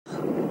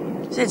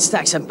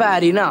Z-stacks are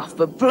bad enough,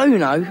 but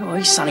Bruno, oh,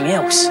 he's something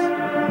else.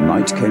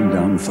 Night came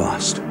down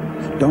fast.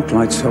 Dock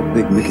lights helped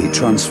Big Mickey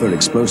transfer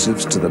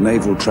explosives to the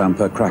naval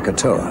tramper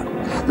Krakatoa.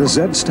 The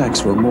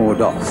Z-stacks were moored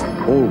off.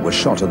 All were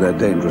shot of their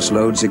dangerous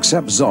loads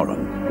except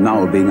Zoran,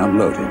 now being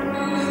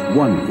unloaded.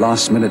 One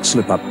last-minute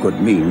slip-up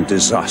could mean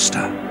disaster.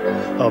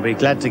 I'll be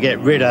glad to get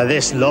rid of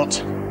this lot.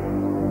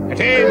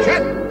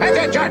 Attention!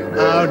 Attention!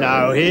 Oh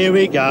no, here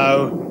we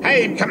go.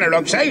 Hey, coming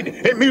alongside.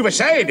 Move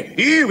aside.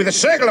 You with a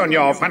circle on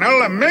your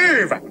funnel,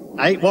 move.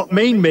 Ain't what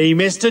mean me,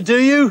 mister,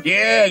 do you?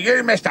 Yeah,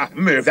 you, mister.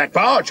 Move that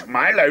barge.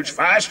 My load's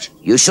fast.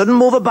 You shouldn't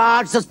move a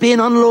barge that's being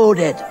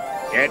unloaded.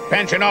 Get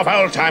pension off,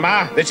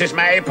 old-timer. This is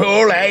my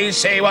pool, eh?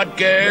 See what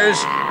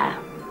goes.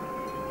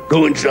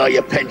 Go and draw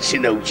your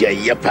pension out,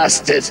 you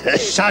bastard.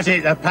 Shut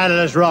it, the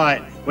paddler's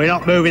right. We're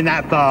not moving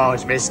that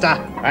barge, mister.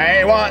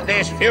 I want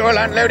this fuel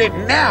unloaded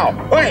now.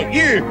 Wait,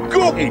 you,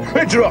 Gorky,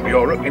 drop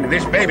your hook into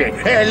this baby.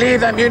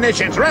 Leave the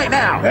munitions right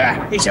now.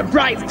 It's a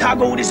brave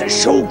tug all there's a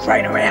shawl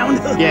crane around.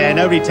 Yeah,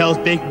 nobody tells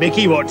Big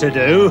Mickey what to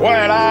do.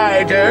 Well,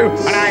 I do,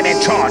 and I'm in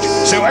charge,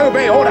 so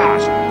obey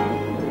orders.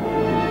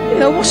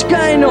 Yeah, what's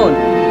going on?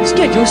 The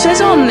schedule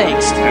says I'm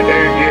next.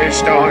 Don't you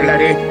start,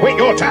 laddie. Wait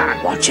your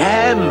turn. Watch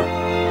him.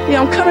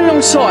 Yeah, I'm coming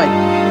alongside.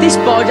 This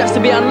barge has to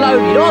be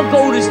unloaded. I've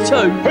got orders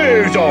too.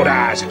 Whose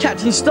orders?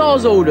 Captain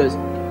Starr's orders.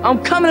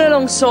 I'm coming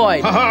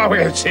alongside.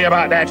 We'll see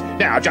about that.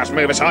 Now just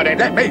move aside and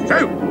let me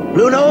through.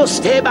 Bruno,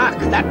 stay back.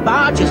 That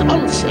barge is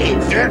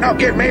unsafe. Do not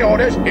give me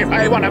orders. If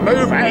I want to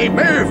move, I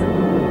move.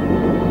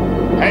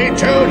 I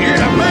told you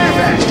to move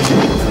that.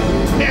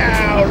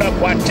 Now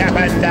look what's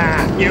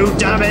happened. You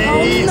dummy!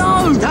 Oh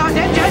no! Start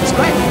engines,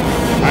 quick.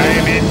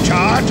 I'm in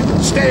charge.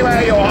 Stay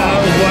where you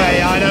are. No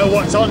way, I know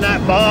what's on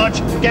that barge.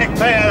 Get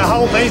clear, the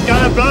whole thing's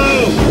gonna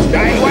blow.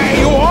 Stay where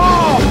you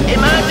are.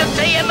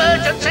 Emergency,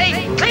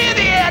 emergency. Clear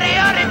the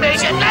area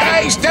immediately.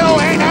 I still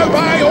ain't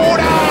obey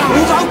orders.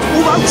 Move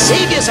out,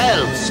 save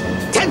yourselves.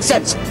 10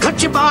 cents,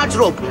 cut your barge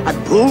rope and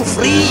pull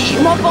free.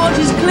 My barge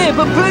is clear,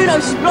 but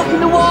Bruno's is blocking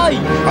the way.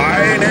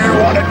 I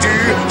know what to do.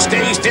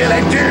 Stay still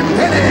and do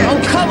penny. Oh,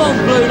 come on,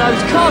 Bruno's.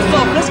 Cast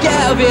off. Let's get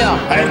out of here.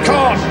 I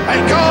can't.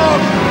 I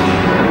can't.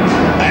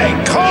 I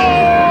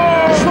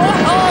can't. Try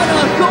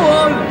harder. Go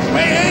on.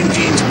 My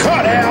engine's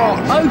cut out.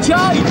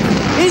 Okay.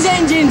 His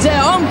engine's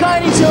out. I'm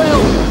going into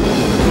help.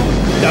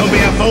 Don't be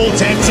a fool,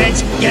 10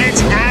 cents. Get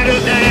out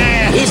of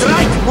there. He's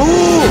right,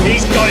 move.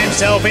 He's got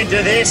himself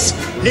into this.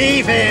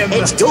 Leave him.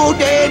 It's too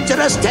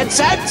dangerous, 10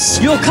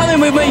 cents. You're coming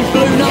with me,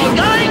 Bruno. Keep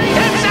going,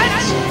 10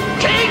 cents.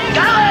 Keep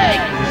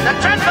going. The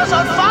tractor's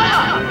on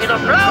fire.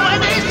 It'll blow in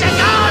a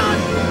second.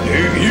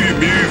 Do you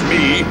move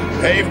me?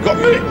 I've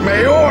got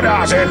my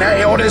orders, and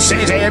my orders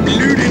says I am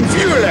loading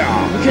fuel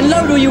now. You can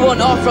load all you want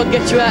after I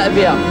get you out of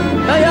here.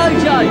 Hey,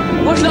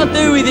 OJ, what shall I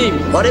do with him?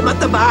 Put him at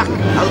the back.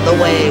 Out the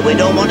way. We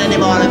don't want any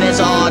more of his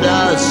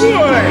orders.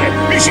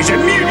 Why, this is a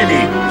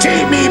mutiny.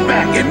 Take me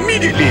back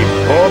immediately.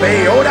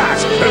 Obey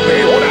orders.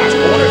 Obey orders.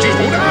 Orders is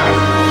orders.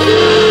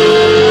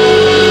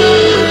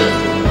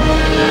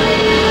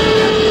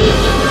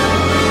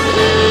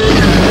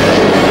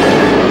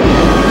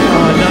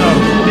 Oh no,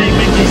 Big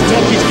Mickey's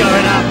talk is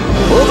going up.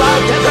 Move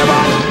out,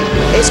 everyone.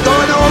 It's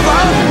going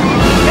over.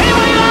 Here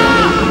we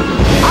are.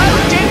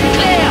 Out and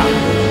clear.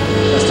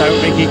 Just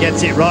hope Mickey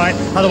gets it right,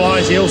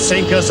 otherwise he'll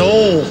sink us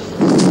all.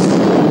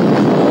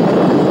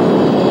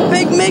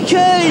 Big Mickey!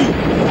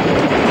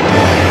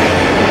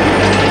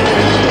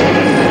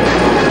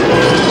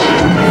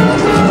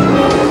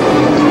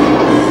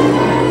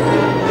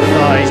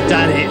 Oh, he's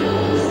done it.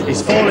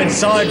 He's falling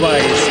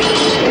sideways.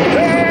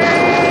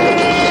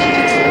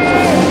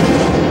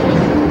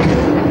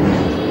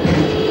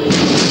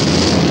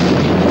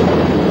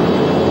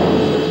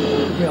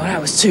 That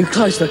was too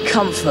close for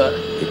comfort.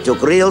 It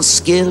took real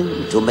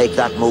skill to make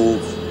that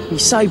move. He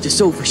saved us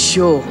all for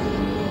sure.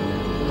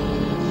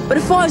 But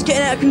the fire's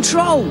getting out of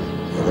control.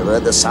 You'll have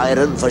heard the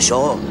siren for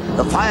sure.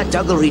 The fire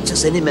tug will reach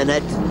us any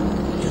minute.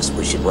 Just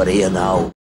wish it were here now.